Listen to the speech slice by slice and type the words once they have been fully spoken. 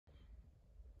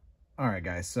All right,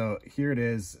 guys, so here it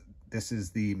is. This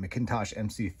is the McIntosh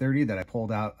MC30 that I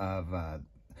pulled out of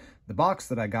the box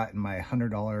that I got in my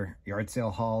 $100 yard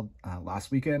sale haul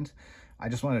last weekend. I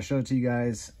just wanted to show it to you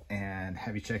guys and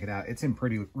have you check it out. It's in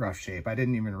pretty rough shape. I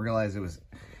didn't even realize it was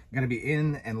going to be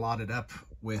in and lotted up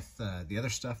with the other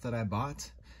stuff that I bought.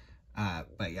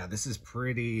 But yeah, this is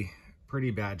pretty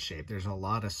bad shape. There's a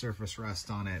lot of surface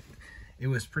rust on it. It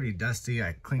was pretty dusty.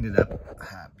 I cleaned it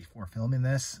up before filming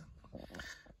this.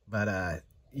 But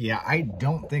yeah, I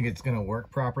don't think it's going to work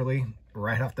properly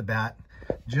right off the bat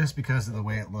just because of the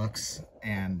way it looks.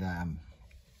 And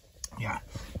yeah,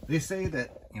 they say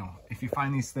that, you know, if you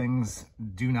find these things,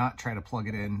 do not try to plug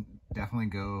it in. Definitely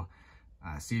go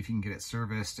see if you can get it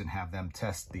serviced and have them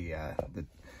test the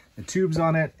tubes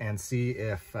on it and see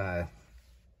if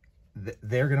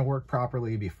they're going to work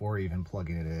properly before even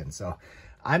plugging it in. So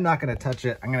I'm not going to touch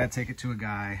it. I'm going to take it to a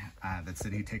guy that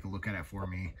said he'd take a look at it for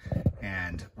me,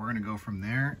 and we're going to go from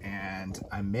there. And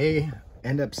I may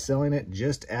end up selling it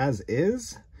just as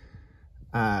is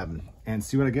and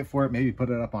see what I get for it. Maybe put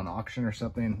it up on auction or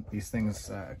something. These things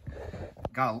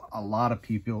got a lot of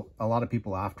people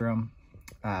after them.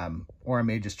 Or I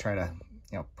may just try to,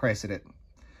 you know, price it at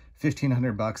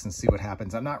 $1,500 and see what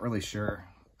happens. I'm not really sure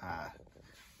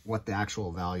what the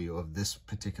actual value of this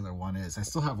particular one is. I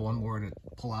still have one more to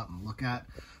pull out and look at.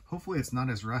 Hopefully it's not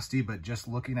as rusty, but just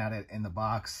looking at it in the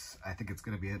box, I think it's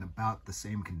going to be in about the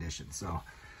same condition. So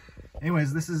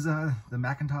anyways, this is the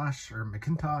McIntosh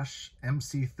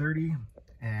MC30.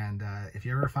 And if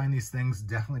you ever find these things,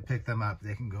 definitely pick them up.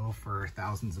 They can go for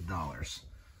thousands of dollars.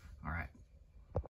 All right.